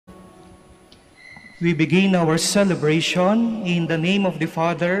We begin our celebration in the name of the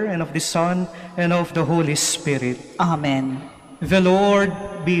Father, and of the Son, and of the Holy Spirit. Amen. The Lord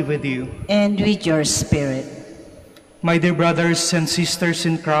be with you. And with your spirit. My dear brothers and sisters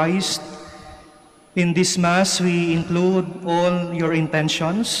in Christ, in this Mass we include all your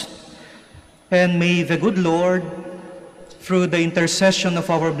intentions, and may the good Lord, through the intercession of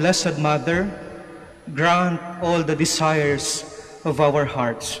our Blessed Mother, grant all the desires of our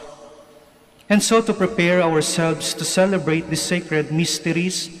hearts. And so to prepare ourselves to celebrate the sacred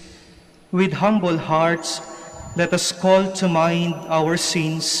mysteries, with humble hearts, let us call to mind our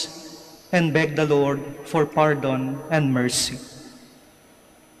sins and beg the Lord for pardon and mercy.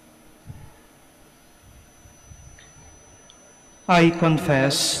 I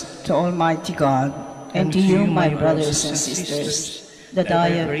confess to Almighty God and to you, my brothers and sisters, that I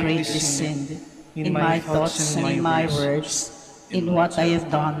have greatly sinned in my thoughts and in my words, in what I have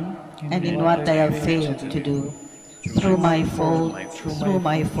done and in what I have failed to do, through my fault, through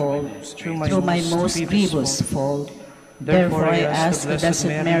my most grievous fault. Therefore I ask the Blessed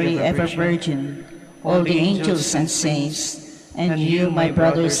Mary, ever Virgin, all the angels and saints, and you, my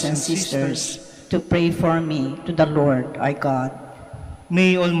brothers and sisters, to pray for me to the Lord our God.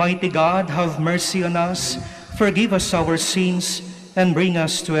 May Almighty God have mercy on us, forgive us our sins, and bring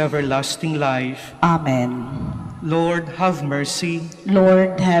us to everlasting life. Amen. Lord, have mercy.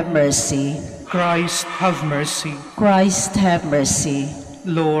 Lord, have mercy. Christ, have mercy. Christ, have mercy.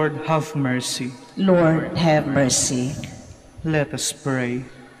 Lord, have mercy. Lord, have mercy. Let us pray.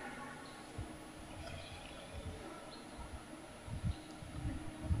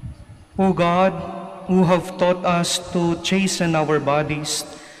 O God, who have taught us to chasten our bodies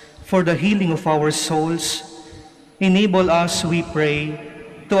for the healing of our souls, enable us, we pray,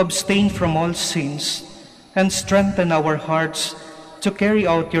 to abstain from all sins and strengthen our hearts to carry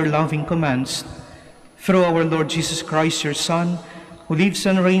out your loving commands. Through our Lord Jesus Christ, your Son, who lives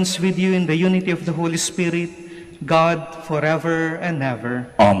and reigns with you in the unity of the Holy Spirit, God, forever and ever.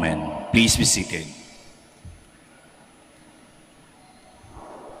 Amen. Please be seated.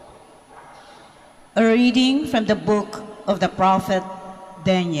 A reading from the book of the prophet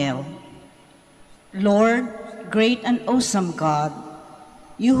Daniel. Lord, great and awesome God,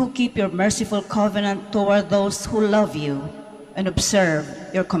 you who keep your merciful covenant toward those who love you and observe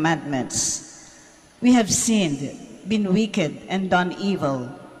your commandments. We have sinned, been wicked, and done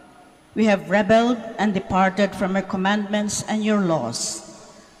evil. We have rebelled and departed from your commandments and your laws.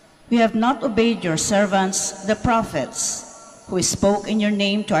 We have not obeyed your servants, the prophets, who spoke in your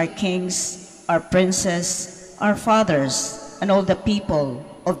name to our kings, our princes, our fathers, and all the people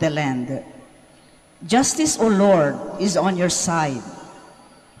of the land. Justice, O Lord, is on your side.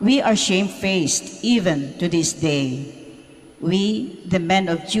 We are shamefaced even to this day. We, the men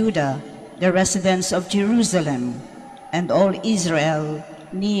of Judah, the residents of Jerusalem, and all Israel,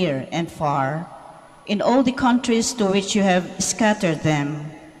 near and far, in all the countries to which you have scattered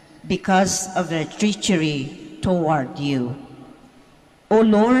them, because of their treachery toward you. O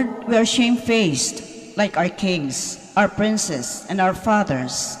Lord, we are shamefaced, like our kings, our princes, and our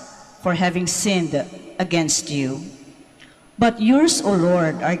fathers, for having sinned against you. But yours, O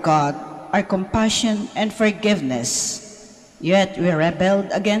Lord, our God, are compassion and forgiveness. Yet we rebelled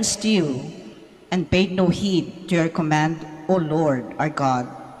against you and paid no heed to your command, O Lord, our God,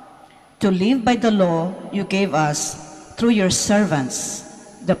 to live by the law you gave us through your servants,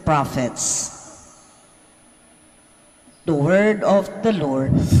 the prophets. The word of the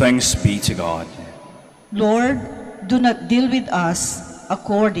Lord. Thanks be to God. Lord, do not deal with us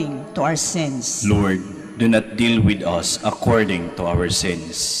according to our sins. Lord, do not deal with us according to our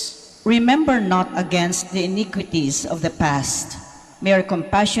sins. Remember not against the iniquities of the past. May your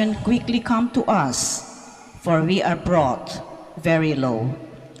compassion quickly come to us, for we are brought very low.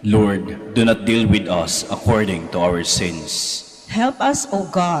 Lord, do not deal with us according to our sins. Help us, O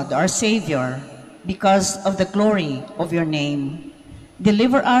God, our Savior, because of the glory of your name.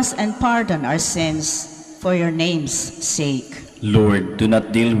 Deliver us and pardon our sins for your name's sake. Lord, do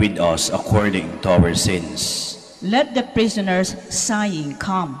not deal with us according to our sins. Let the prisoners sighing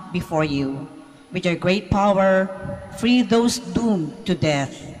come before you. With your great power, free those doomed to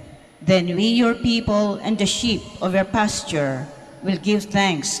death. Then we, your people, and the sheep of your pasture, will give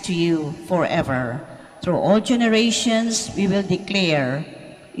thanks to you forever. Through all generations, we will declare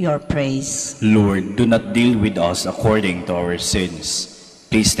your praise. Lord, do not deal with us according to our sins.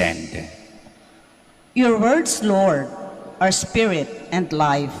 Please stand. Your words, Lord, are spirit and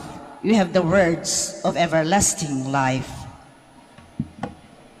life. You have the words of everlasting life.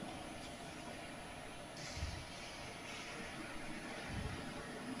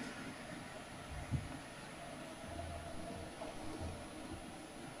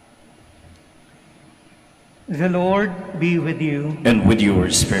 The Lord be with you. And with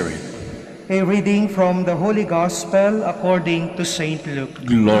your spirit. A reading from the Holy Gospel according to Saint Luke.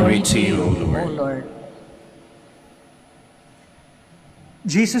 Glory to you, O O Lord. Lord.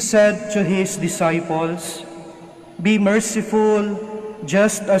 Jesus said to his disciples, "Be merciful,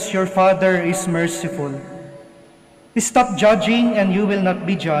 just as your Father is merciful. Stop judging, and you will not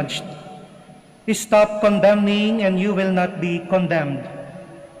be judged. Stop condemning, and you will not be condemned.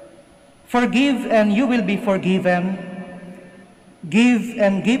 Forgive, and you will be forgiven. Give,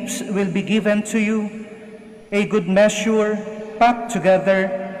 and gifts will be given to you. A good measure, packed together,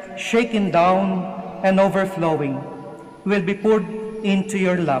 shaken down, and overflowing, will be poured into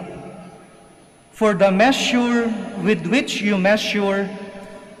your lap. For the measure with which you measure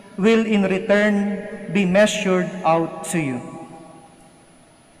will in return be measured out to you."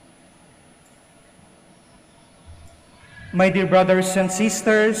 My dear brothers and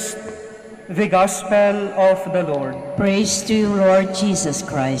sisters, the Gospel of the Lord. Praise to you, Lord Jesus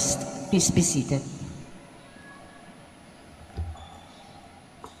Christ. Please be seated.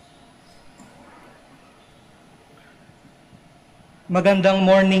 Magandang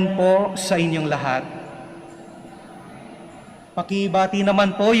morning po sa inyong lahat. Pakibati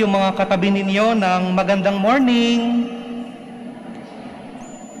naman po yung mga katabi ninyo ng magandang morning.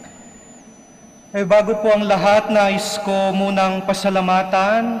 Bago po ang lahat, nais ko munang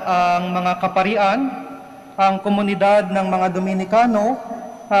pasalamatan ang mga kaparian, ang komunidad ng mga Dominikano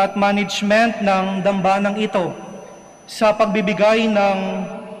at management ng dambanang ito sa pagbibigay ng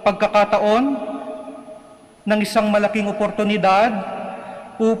pagkakataon ng isang malaking oportunidad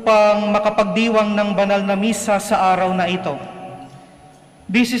upang makapagdiwang ng banal na misa sa araw na ito.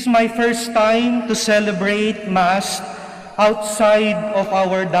 This is my first time to celebrate Mass outside of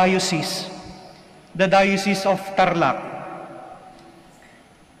our diocese, the Diocese of Tarlac.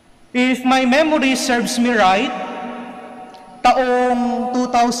 If my memory serves me right, taong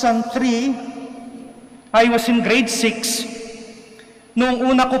 2003, I was in grade 6 noong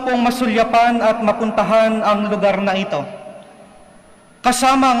una ko pong masulyapan at mapuntahan ang lugar na ito.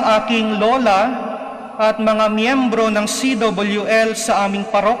 Kasama ang aking lola at mga miyembro ng CWL sa aming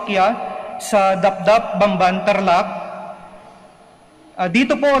parokya sa Dapdap, Bamban, Tarlac.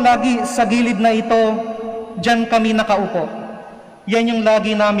 Dito po lagi sa gilid na ito, dyan kami nakaupo. Yan yung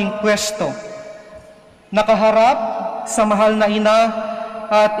lagi naming pwesto. Nakaharap sa mahal na ina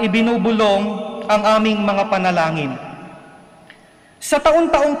at ibinubulong ang aming mga panalangin. Sa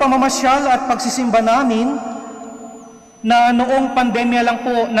taon-taong pamamasyal at pagsisimba namin, na noong pandemya lang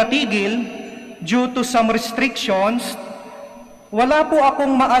po natigil due to some restrictions, wala po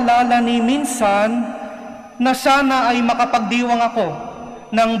akong maalala ni minsan na sana ay makapagdiwang ako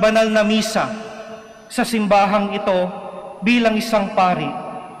ng banal na misa sa simbahang ito bilang isang pari.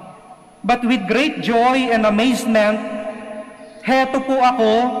 But with great joy and amazement, heto po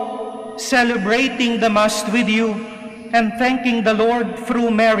ako celebrating the Mass with you and thanking the Lord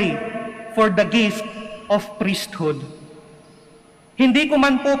through Mary for the gift of priesthood. Hindi ko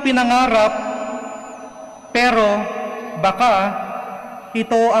man po pinangarap, pero baka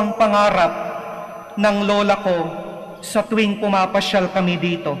ito ang pangarap ng lola ko sa tuwing pumapasyal kami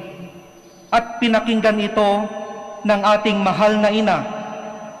dito. At pinakinggan ito ng ating mahal na ina.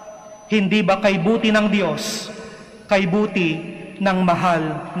 Hindi ba kay buti ng Diyos, kay buti ng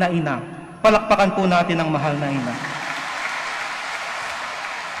mahal na ina? Palakpakan po natin ang mahal na ina.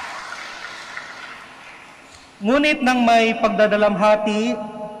 Ngunit nang may pagdadalamhati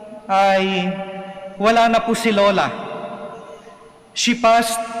ay wala na po si Lola. She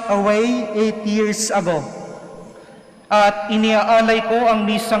passed away 8 years ago. At iniaalay ko ang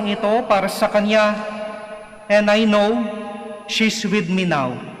misang ito para sa kanya, and I know she's with me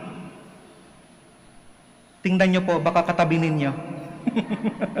now. Tingnan niyo po, baka katabi ninyo.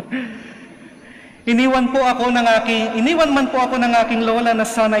 Iniwan man po ako ng aking lola na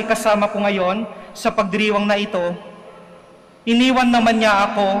sana ay kasama ko ngayon sa pagdiriwang na ito. Iniwan naman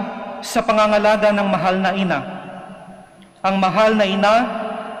niya ako sa pangangalaga ng mahal na ina. Ang mahal na ina,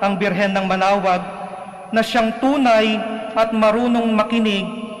 ang Birhen ng Manaoag, na siyang tunay at marunong makinig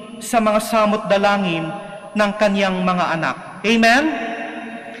sa mga samot dalangin ng kanyang mga anak. Amen?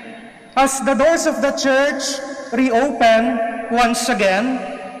 As the doors of the church reopen once again,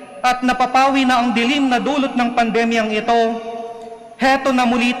 at napapawi na ang dilim na dulot ng pandemyang ito, heto na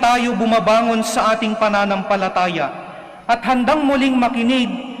muli tayo bumabangon sa ating pananampalataya at handang muling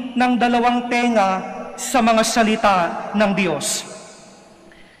makinig ng dalawang tenga sa mga salita ng Diyos.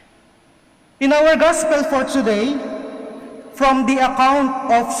 In our Gospel for today, from the account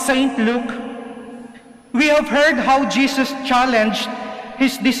of Saint Luke, we have heard how Jesus challenged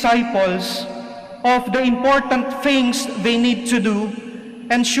his disciples of the important things they need to do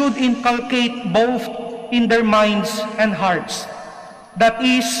and should inculcate both in their minds and hearts. That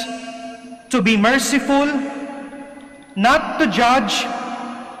is, to be merciful, not to judge,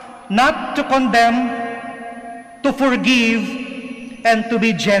 not to condemn, to forgive, and to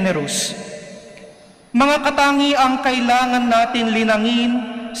be generous. Mga katangiang kailangan natin linangin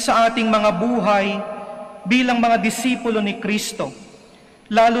sa ating mga buhay bilang mga disipulo ni Kristo,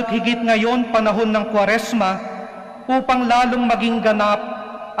 lalo't higit ngayon panahon ng Kwaresma, upang lalong maging ganap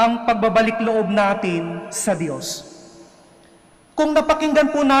ang pagbabalik loob natin sa Diyos. Kung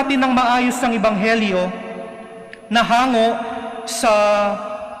napakinggan po natin ng maayos ang Ebanghelyo na hango sa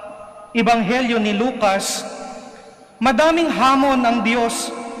Ebanghelyo ni Lucas, madaming hamon ang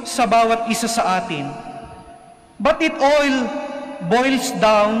Diyos sa bawat isa sa atin. But it all boils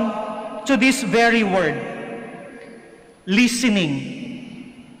down to this very word, listening,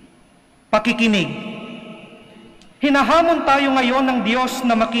 pakikinig. Hinahamon tayo ngayon ng Diyos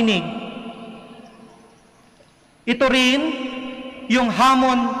na makinig. Ito rin yung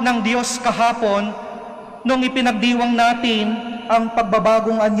hamon ng Diyos kahapon nung ipinagdiwang natin ang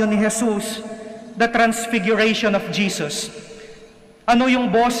pagbabagong anyo ni Jesus, the transfiguration of Jesus. Ano yung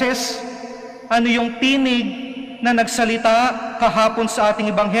boses, ano yung tinig na nagsalita kahapon sa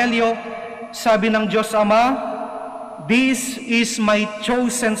ating Ebanghelyo? Sabi ng Diyos Ama, "This is my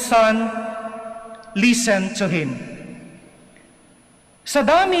chosen Son, listen to Him." Sa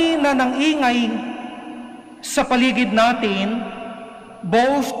dami na nang-ingay sa paligid natin,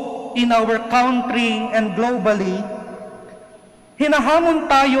 both in our country and globally, hinahamon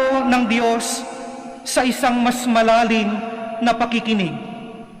tayo ng Diyos sa isang mas malalim na pakikinig.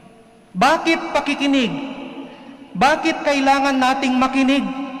 Bakit pakikinig? Bakit kailangan nating makinig?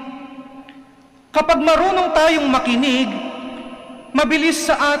 Kapag marunong tayong makinig, mabilis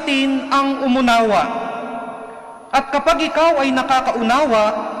sa atin ang umunawa. At kapag ikaw ay nakakaunawa,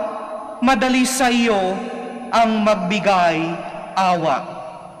 madali sa iyo ang magbigay awa.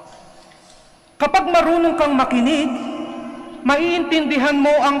 Kapag marunong kang makinig, maiintindihan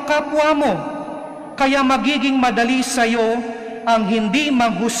mo ang kapwa mo, kaya magiging madali sa iyo ang hindi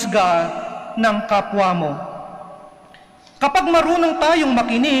maghusga ng kapwa mo. Kapag marunong tayong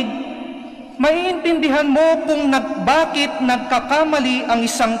makinig, maiintindihan mo kung bakit nagkakamali ang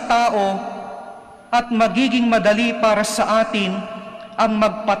isang tao at magiging madali para sa atin ang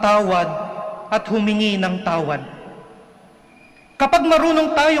magpatawad at humingi ng tawad. Kapag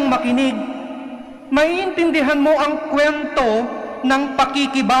marunong tayong makinig, maiintindihan mo ang kwento ng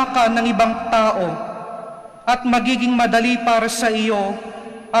pakikibaka ng ibang tao at magiging madali para sa iyo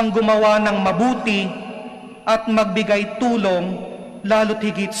ang gumawa ng mabuti at magbigay tulong lalo't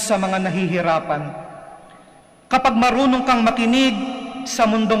higit sa mga nahihirapan. Kapag marunong kang makinig sa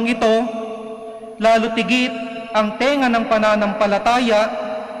mundong ito, lalo't higit ang tenga ng pananampalataya,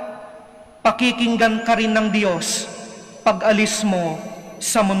 pakikinggan ka rin ng Diyos pag-alis mo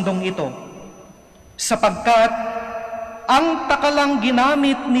sa mundong ito. Sapagkat ang takalang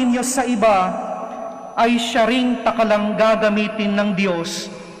ginamit ninyo sa iba ay siya ring takalang gagamitin ng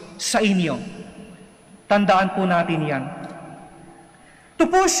Diyos sa inyo. Tandaan po natin yan. To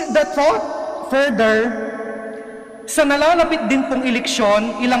push the thought further, sa nalalapit din pong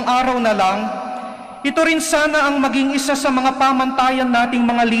eleksyon, ilang araw na lang, ito rin sana ang maging isa sa mga pamantayan nating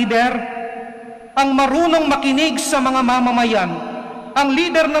mga lider, ang marunong makinig sa mga mamamayan, ang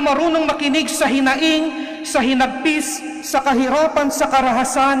lider na marunong makinig sa hinaing, sa hinagpis, sa kahirapan, sa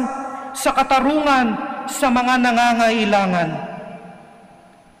karahasan, sa katarungan, sa mga nangangailangan.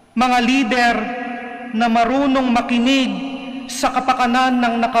 Mga lider na marunong makinig sa kapakanan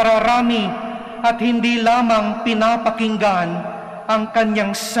ng nakararami at hindi lamang pinapakinggan ang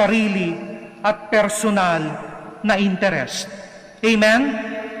kanyang sarili at personal na interest. Amen?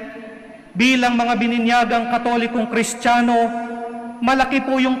 Bilang mga bininyagang Katolikong Kristiyano, malaki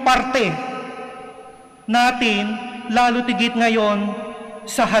po yung parte natin, lalo tigit ngayon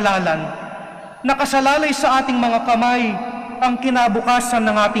sa halalan. Nakasalalay sa ating mga kamay ang kinabukasan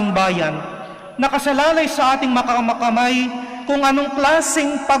ng ating bayan. Nakasalalay sa ating kamay kung anong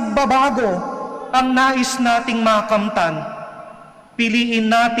klaseng pagbabago ang nais nating makamtan. Piliin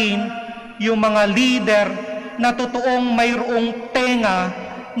natin yung mga lider na totoong mayroong tenga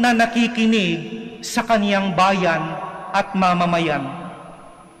na nakikinig sa kaniyang bayan at mamamayan.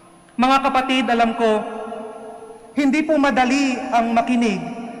 Mga kapatid, alam ko, hindi po madali ang makinig,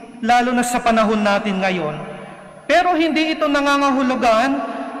 lalo na sa panahon natin ngayon. Pero hindi ito nangangahulugan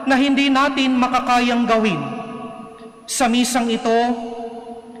na hindi natin makakayang gawin. Sa misang ito,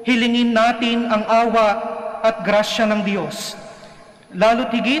 hilingin natin ang awa at grasya ng Diyos.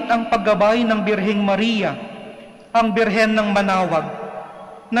 Lalo't higit ang paggabay ng Birheng Maria, ang Birhen ng Manaoag,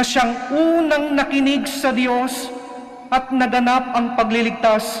 na siyang unang nakinig sa Diyos at naganap ang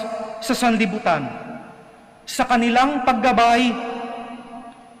pagliligtas sa sanlibutan. Sa kanilang paggabay,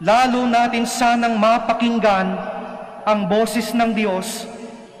 lalo natin sanang mapakinggan ang boses ng Diyos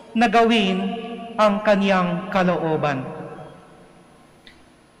na gawin ang Kaniyang kalooban.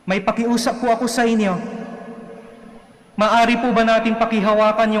 May pakiusap po ako sa inyo. Maari po ba natin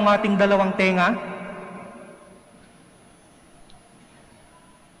pakihawakan yung ating dalawang tenga?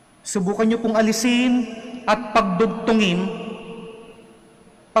 Subukan niyo pong alisin at pagdugtungin,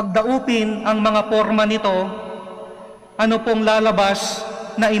 pagdaupin ang mga forma nito, ano pong lalabas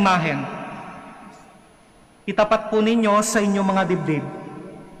na imahen. Itapat po ninyo sa inyong mga dibdib.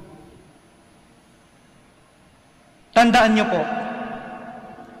 Tandaan niyo po,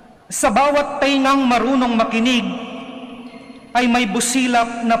 sa bawat tengang marunong makinig, ay may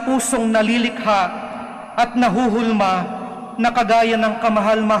busilak na pusong nalilikha at nahuhulma na kagaya ng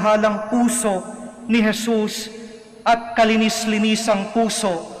kamahal-mahalang puso ni Jesus at kalinis-linisang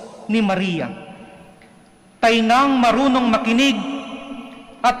puso ni Maria. Taingang marunong makinig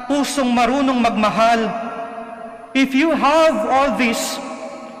at pusong marunong magmahal. If you have all this,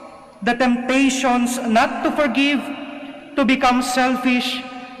 the temptations not to forgive, to become selfish,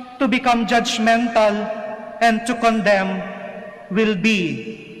 to become judgmental, and to condemn will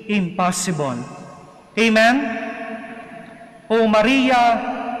be impossible. Amen? O Maria,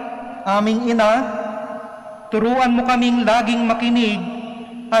 aming ina, turuan mo kaming laging makinig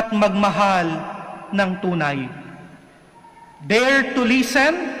at magmahal ng tunay. Dare to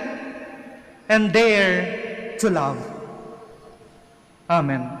listen and dare to love.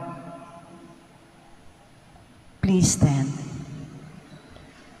 Amen. Please stand.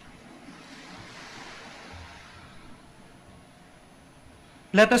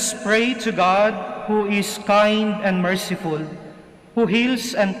 Let us pray to God, who is kind and merciful, who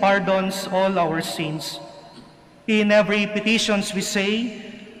heals and pardons all our sins. In every petition we say,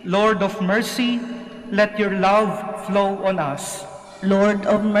 Lord of mercy, let your love flow on us. Lord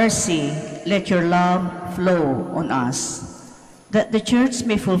of mercy, let your love flow on us, that the Church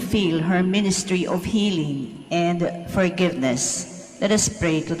may fulfill her ministry of healing and forgiveness. Let us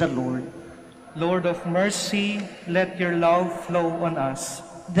pray to the Lord. Lord of mercy, let your love flow on us.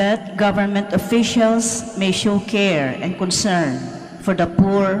 That government officials may show care and concern for the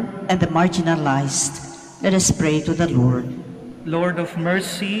poor and the marginalized. Let us pray to the Lord. Lord of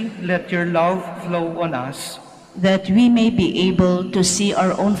mercy, let your love flow on us. That we may be able to see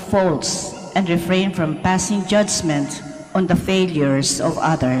our own faults and refrain from passing judgment on the failures of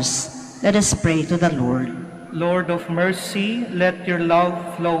others. Let us pray to the Lord. Lord of mercy, let your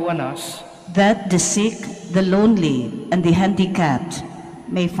love flow on us. That the sick, the lonely, and the handicapped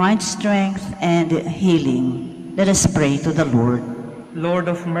may find strength and healing. Let us pray to the Lord.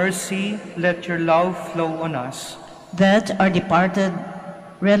 Lord of mercy, let your love flow on us. That our departed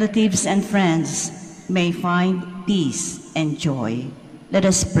relatives and friends may find peace and joy. Let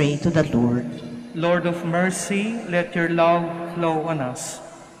us pray to the Lord. Lord of mercy, let your love flow on us.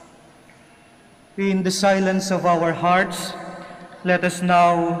 In the silence of our hearts, let us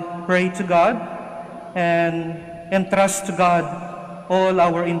now pray to God and entrust to God all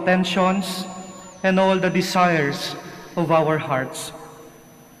our intentions and all the desires of our hearts.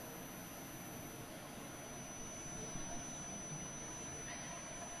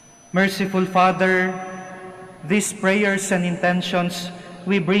 Merciful Father, these prayers and intentions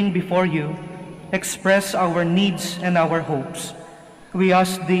we bring before you express our needs and our hopes. We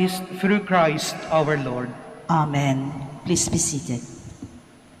ask this through Christ our Lord. Amen. Please be seated.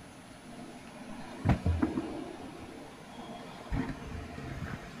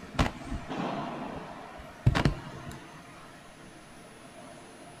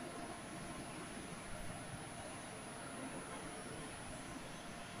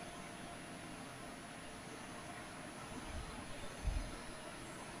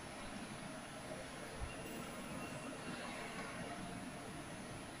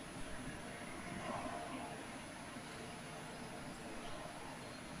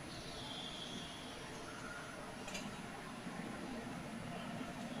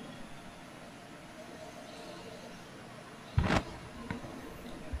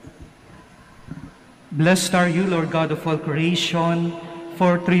 Blessed are you, Lord God of all creation,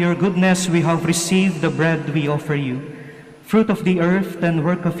 for through your goodness we have received the bread we offer you. Fruit of the earth and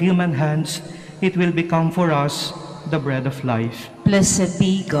work of human hands, it will become for us the bread of life. Blessed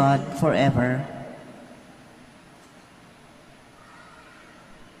be God forever.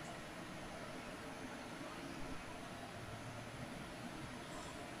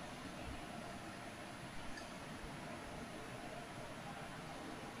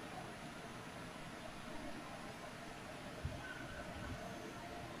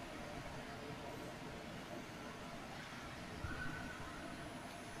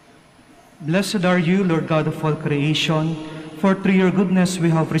 Blessed are you, Lord God of all creation, for through your goodness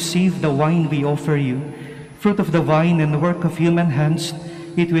we have received the wine we offer you. Fruit of the vine and the work of human hands,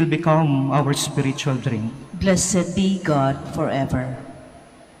 it will become our spiritual drink. Blessed be God forever.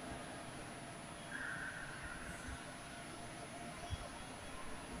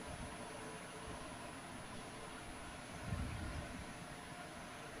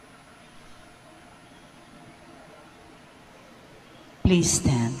 Please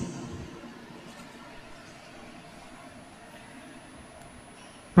stand.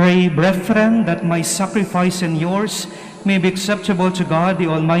 Pray, brethren, that my sacrifice and yours may be acceptable to God, the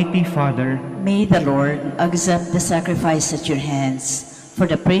Almighty Father. May the Lord accept the sacrifice at your hands for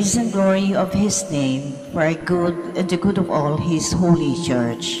the praise and glory of his name, for our good and the good of all his holy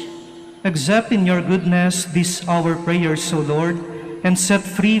church. Accept in your goodness these our prayers, O Lord, and set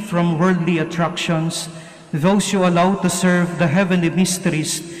free from worldly attractions those you allow to serve the heavenly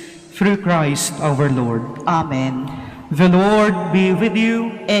mysteries through Christ our Lord. Amen. The Lord be with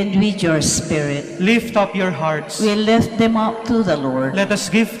you. And with your spirit. Lift up your hearts. We lift them up to the Lord. Let us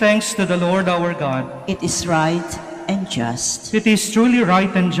give thanks to the Lord our God. It is right and just. It is truly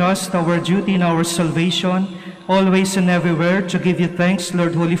right and just, our duty and our salvation, always and everywhere, to give you thanks,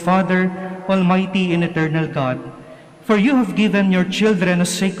 Lord, Holy Father, Almighty and eternal God. For you have given your children a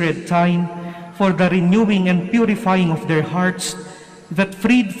sacred time for the renewing and purifying of their hearts, that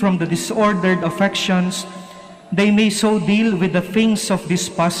freed from the disordered affections, they may so deal with the things of this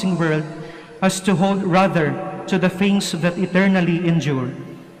passing world as to hold rather to the things that eternally endure.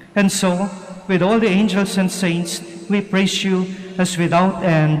 And so, with all the angels and saints, we praise you as without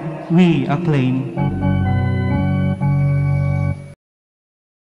end we acclaim.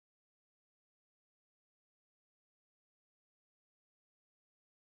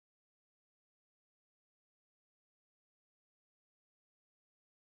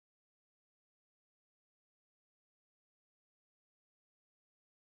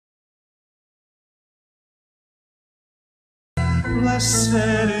 Blessed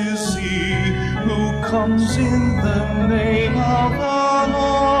is he who comes in the name of the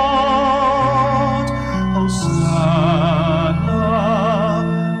Lord. Hosanna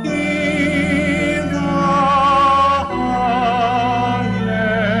in the highest.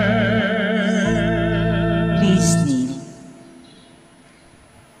 Please kneel.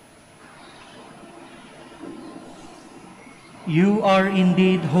 You are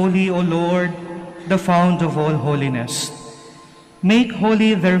indeed holy, O Lord, the fount of all holiness. Make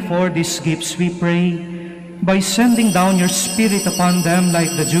holy, therefore, these gifts, we pray, by sending down your Spirit upon them like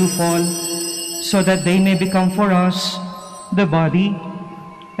the dewfall, so that they may become for us the body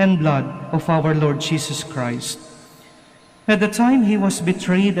and blood of our Lord Jesus Christ. At the time he was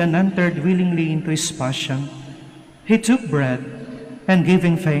betrayed and entered willingly into his passion, he took bread, and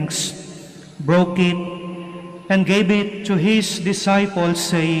giving thanks, broke it, and gave it to his disciples,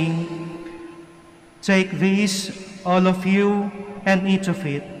 saying, "Take this, all of you, and eat of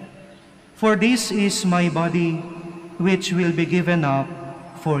it, for this is my body, which will be given up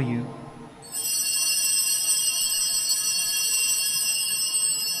for you."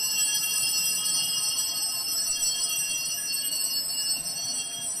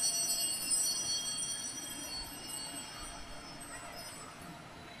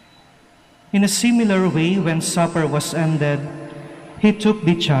 In a similar way, when supper was ended, he took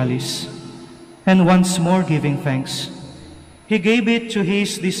the chalice, and once more giving thanks, he gave it to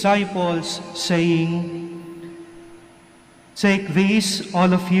his disciples, saying, "Take this,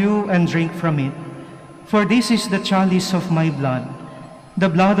 all of you, and drink from it, for this is the chalice of my blood, the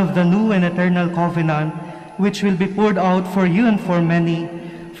blood of the new and eternal covenant, which will be poured out for you and for many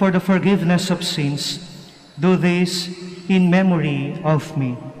for the forgiveness of sins. Do this in memory of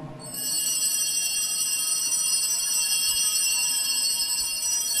me."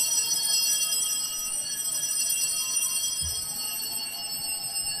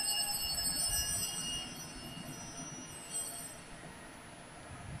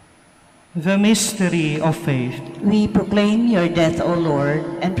 The mystery of faith. We proclaim your death, O Lord,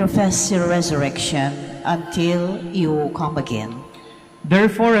 and profess your resurrection until you come again.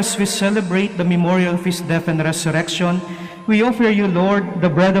 Therefore, as we celebrate the memorial of his death and resurrection, we offer you, Lord,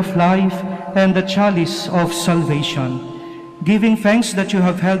 the bread of life and the chalice of salvation, giving thanks that you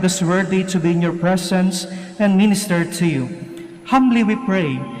have held us worthy to be in your presence and minister to you. Humbly we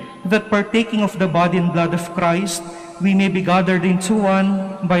pray that partaking of the body and blood of Christ, we may be gathered into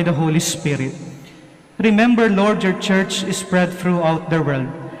one by the Holy Spirit. Remember, Lord, your church is spread throughout the world,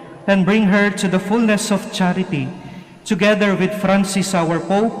 and bring her to the fullness of charity, together with Francis our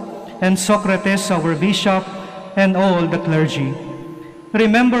Pope, and Socrates our Bishop, and all the clergy.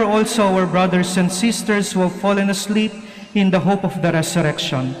 Remember also our brothers and sisters who have fallen asleep in the hope of the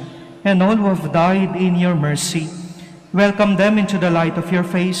resurrection, and all who have died in your mercy. Welcome them into the light of your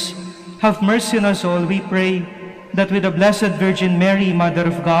face. Have mercy on us all, we pray, that with the Blessed Virgin Mary, Mother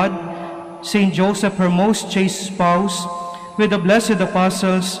of God, Saint Joseph, her most chaste spouse, with the blessed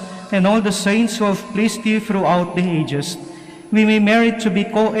apostles, and all the saints who have pleased you throughout the ages, we may merit to be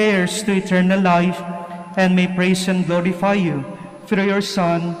co-heirs to eternal life, and may praise and glorify you through your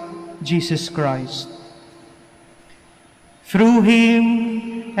Son, Jesus Christ. Through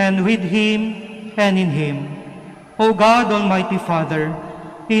him, and with him, and in him, O God, Almighty Father,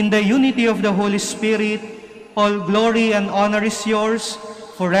 in the unity of the Holy Spirit, all glory and honor is yours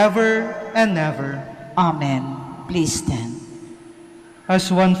forever and ever. Amen. Please stand.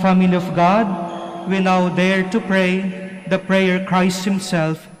 As one family of God, we now dare to pray the prayer Christ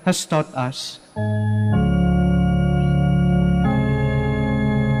himself has taught us.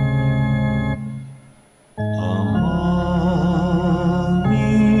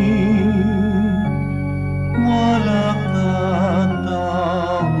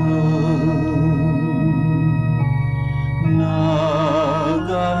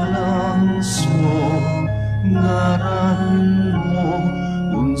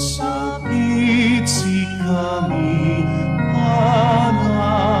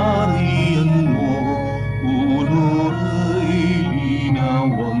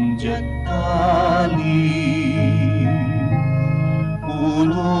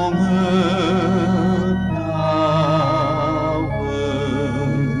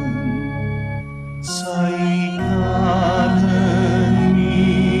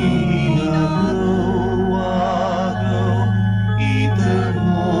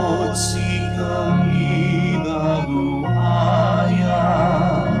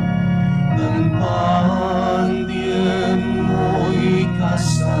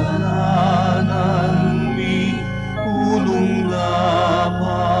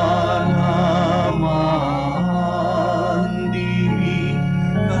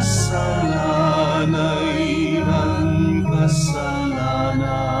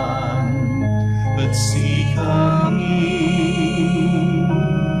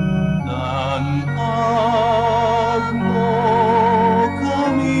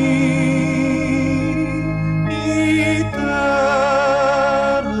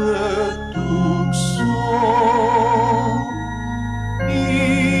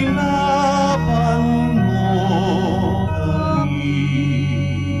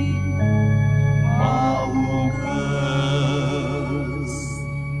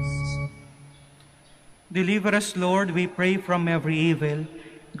 Deliver us, Lord, we pray, from every evil.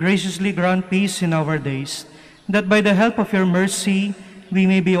 Graciously grant peace in our days, that by the help of your mercy we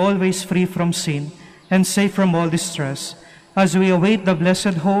may be always free from sin and safe from all distress, as we await the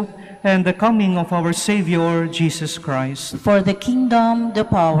blessed hope and the coming of our Savior, Jesus Christ. For the kingdom, the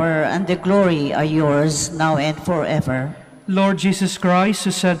power, and the glory are yours, now and forever. Lord Jesus Christ,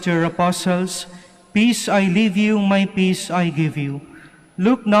 who said to your apostles, "Peace I leave you, my peace I give you,"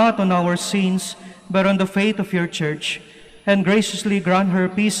 look not on our sins, but on the faith of your church, and graciously grant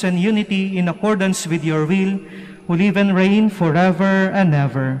her peace and unity in accordance with your will, who live and reign forever and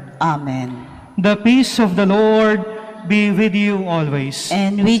ever. Amen. The peace of the Lord be with you always.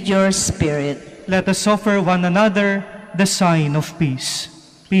 And with your spirit. Let us offer one another the sign of peace.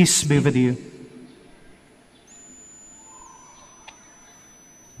 Peace be with you.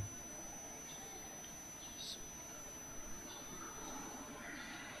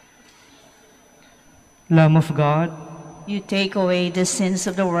 Lamb of God, You take away the sins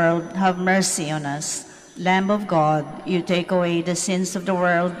of the world, have mercy on us. Lamb of God, you take away the sins of the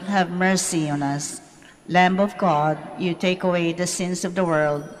world, have mercy on us. Lamb of God, you take away the sins of the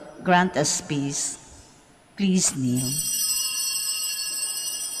world, grant us peace. Please kneel.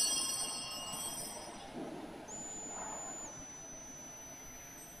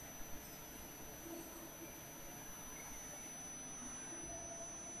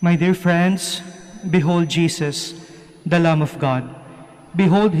 my dear friends, behold Jesus, the Lamb of God.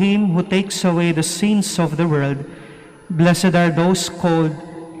 Behold him who takes away the sins of the world. Blessed are those called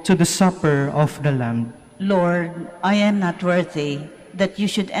to the supper of the Lamb. Lord, I am not worthy that you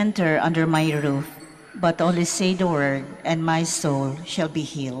should enter under my roof, but only say the word, and my soul shall be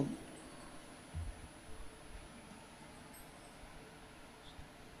healed.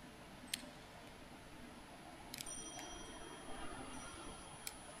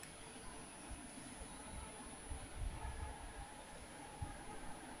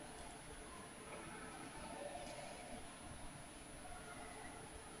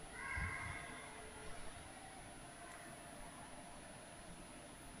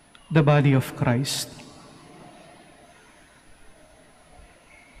 the body of Christ.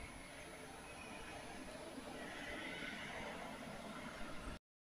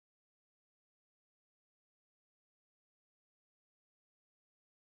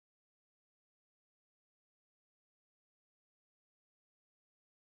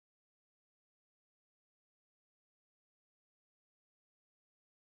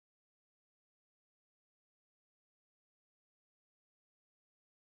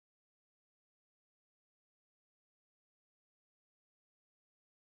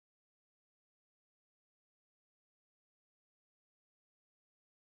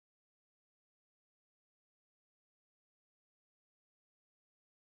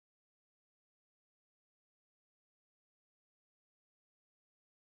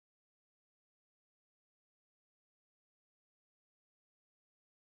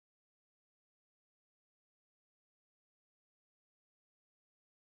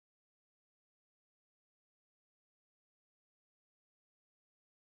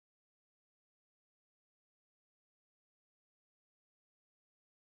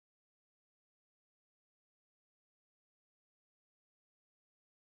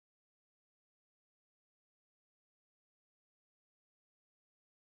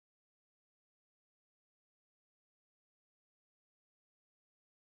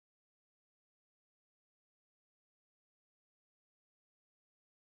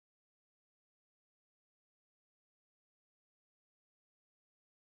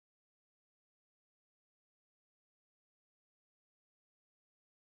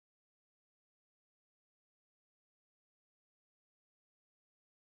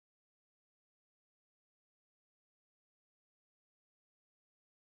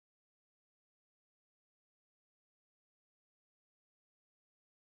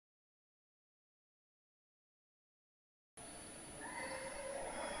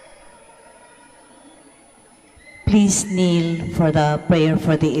 Please kneel for the prayer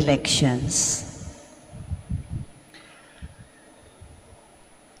for the elections.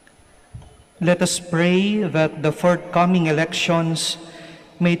 Let us pray that the forthcoming elections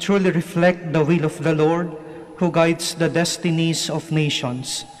may truly reflect the will of the Lord, who guides the destinies of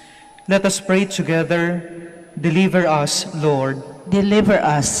nations. Let us pray together. Deliver us, Lord. Deliver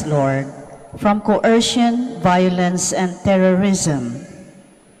us, Lord, from coercion, violence, and terrorism,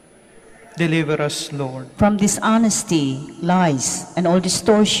 Deliver us, Lord. from dishonesty, lies, and all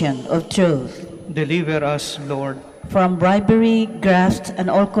distortion of truth, Deliver us, Lord. from bribery, graft, and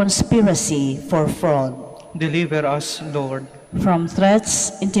all conspiracy for fraud, Deliver us, Lord. from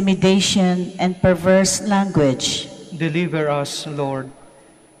threats, intimidation, and perverse language. Deliver us, Lord.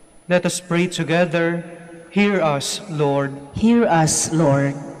 Let us pray together. Hear us, Lord. Hear us,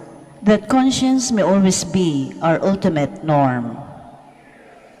 Lord, that conscience may always be our ultimate norm,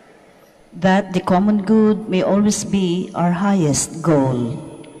 that the common good may always be our highest goal,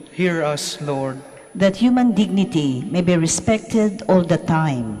 Hear us, Lord. that human dignity may be respected all the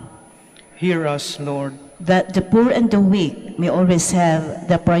time, Hear us, Lord. that the poor and the weak may always have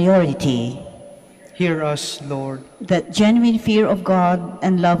the priority, Hear us, Lord. that genuine fear of God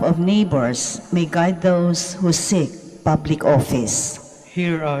and love of neighbors may guide those who seek public office.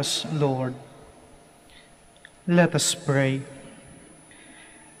 Hear us, Lord. Let us pray.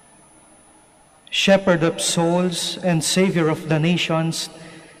 Shepherd of souls and Savior of the nations,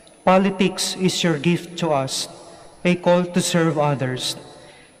 politics is your gift to us, a call to serve others.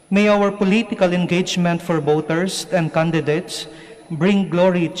 May our political engagement for voters and candidates bring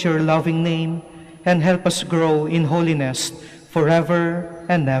glory to your loving name and help us grow in holiness forever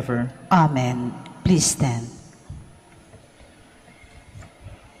and ever. Amen. Please stand.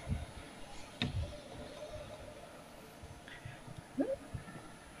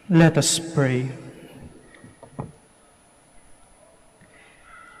 Let us pray.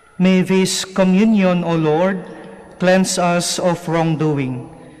 May this communion, O Lord, cleanse us of wrongdoing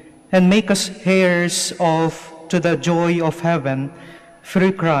and make us heirs of to the joy of heaven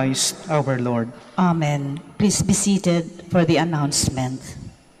through Christ our Lord. Amen. Please be seated for the announcement.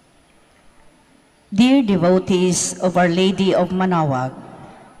 Dear devotees of Our Lady of Manaoag,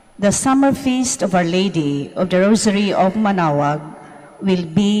 the summer feast of Our Lady of the Rosary of Manaoag will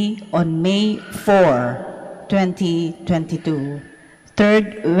be on May 4, 2022,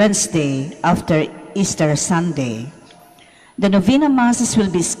 third Wednesday after Easter Sunday. The Novena Masses will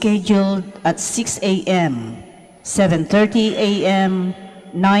be scheduled at 6 a.m., 7:30 a.m.,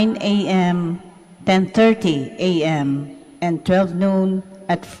 9 a.m., 10:30 a.m., and 12 noon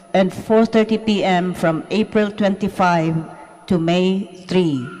and 4:30 p.m. from April 25 to May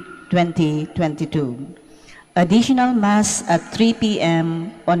 3, 2022. Additional Mass at 3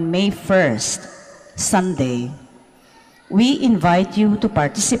 p.m. on May 1st, Sunday. We invite you to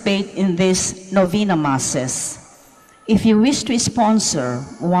participate in these novena Masses. If you wish to sponsor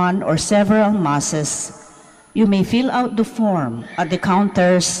one or several Masses, you may fill out the form at the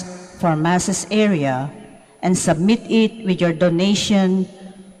counters for Masses area and submit it with your donation,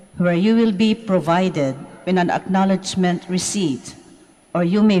 where you will be provided with an acknowledgement receipt, or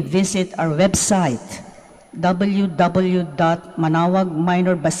you may visit our website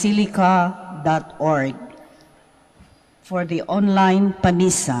www.manaoagminorbasilica.org for the online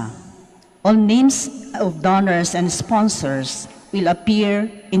Pamisa. All names of donors and sponsors will appear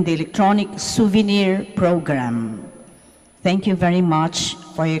in the electronic souvenir program. Thank you very much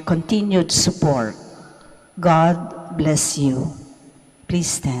for your continued support. God bless you. Please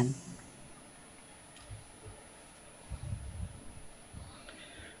stand.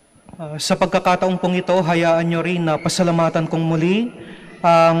 Sa pagkakataong pong ito, hayaan nyo rin na pasalamatan kong muli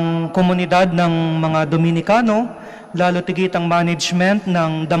ang komunidad ng mga Dominikano, lalo tigit ang management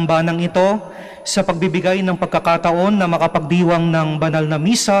ng dambanang ito sa pagbibigay ng pagkakataon na makapagdiwang ng banal na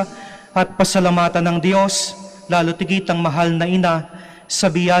misa at pasalamatan ng Diyos, lalo tigit ang mahal na ina sa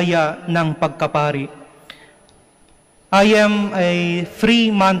biyaya ng pagkapari. I am a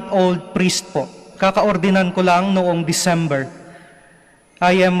 3-month-old priest po. Kakaordinan ko lang noong December.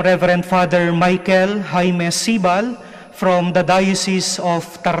 I am Reverend Father Michael Jaime Sibal from the Diocese of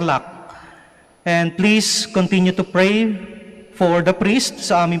Tarlac. And please continue to pray for the priest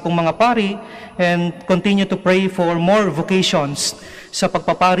sa aming pong mga pari and continue to pray for more vocations sa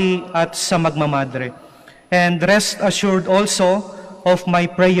pagpapari at sa magmamadre. And rest assured also of my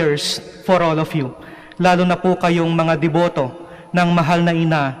prayers for all of you, lalo na po kayong mga deboto ng mahal na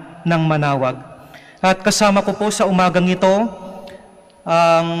ina ng Manaoag. At kasama ko po sa umagang ito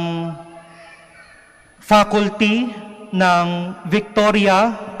ang faculty ng Victoria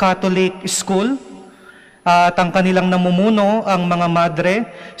Catholic School at ang kanilang namumuno ang mga madre,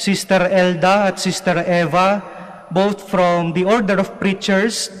 Sister Elda at Sister Eva, both from the Order of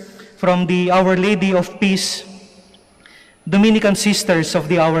Preachers, from the Our Lady of Peace, Dominican Sisters of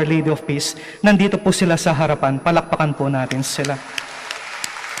the Our Lady of Peace. Nandito po sila sa harapan. Palakpakan po natin sila.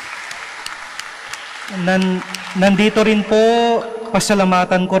 Nandito rin po,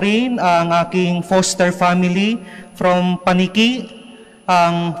 pasalamatan ko rin ang aking foster family from Paniki,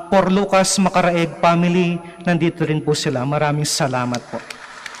 ang Por Lucas Macaraeg family. Nandito rin po sila. Maraming salamat po.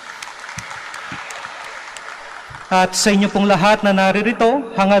 At sa inyo pong lahat na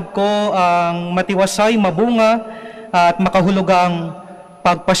naririto, hangad ko ang matiwasay, mabunga at makahulugang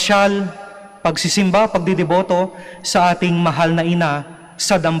pagpasyal, pagsisimba, pagdidiboto sa ating mahal na ina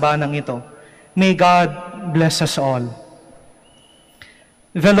sa dambanang ito. May God bless us all.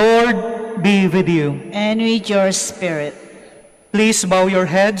 The Lord be with you. And with your spirit. Please bow your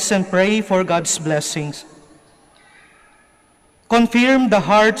heads and pray for God's blessings. Confirm the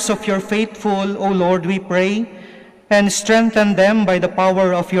hearts of your faithful, O Lord, we pray, and strengthen them by the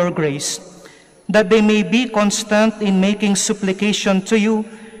power of your grace, that they may be constant in making supplication to you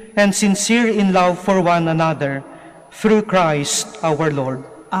and sincere in love for one another, through Christ our Lord.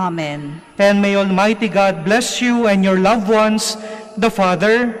 Amen. And may Almighty God bless you and your loved ones, the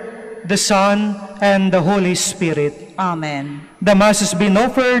Father, the Son, and the Holy Spirit. Amen. The Mass has been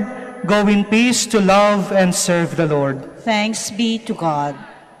offered. Go in peace to love and serve the Lord. Thanks be to God.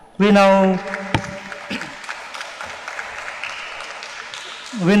 We now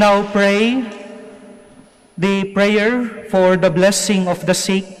pray the prayer for the blessing of the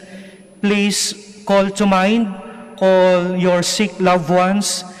sick. Please call to mind all your sick loved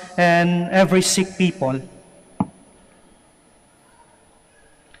ones and every sick people.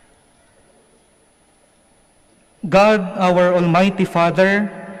 God, our Almighty Father,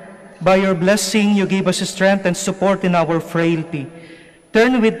 by your blessing you give us strength and support in our frailty.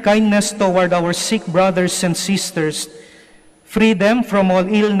 Turn with kindness toward our sick brothers and sisters, free them from all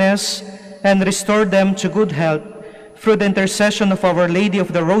illness, and restore them to good health through the intercession of Our Lady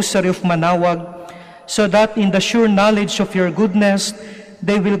of the Rosary of Manaoag, so that in the sure knowledge of your goodness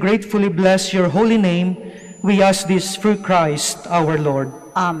they will gratefully bless your holy name. We ask this through Christ our Lord.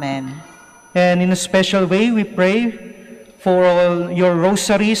 Amen. And in a special way, we pray for all your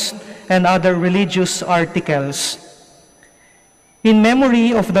rosaries and other religious articles. In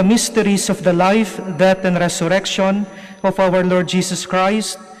memory of the mysteries of the life, death, and resurrection of our Lord Jesus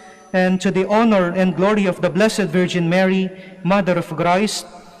Christ, and to the honor and glory of the Blessed Virgin Mary, Mother of Christ,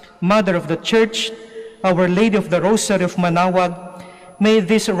 Mother of the Church, Our Lady of the Rosary of Manaoag, may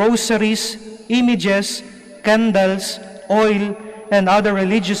these rosaries, images, candles, oil, and other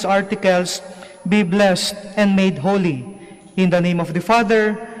religious articles be blessed and made holy. In the name of the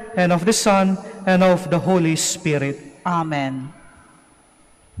Father, and of the Son, and of the Holy Spirit. Amen.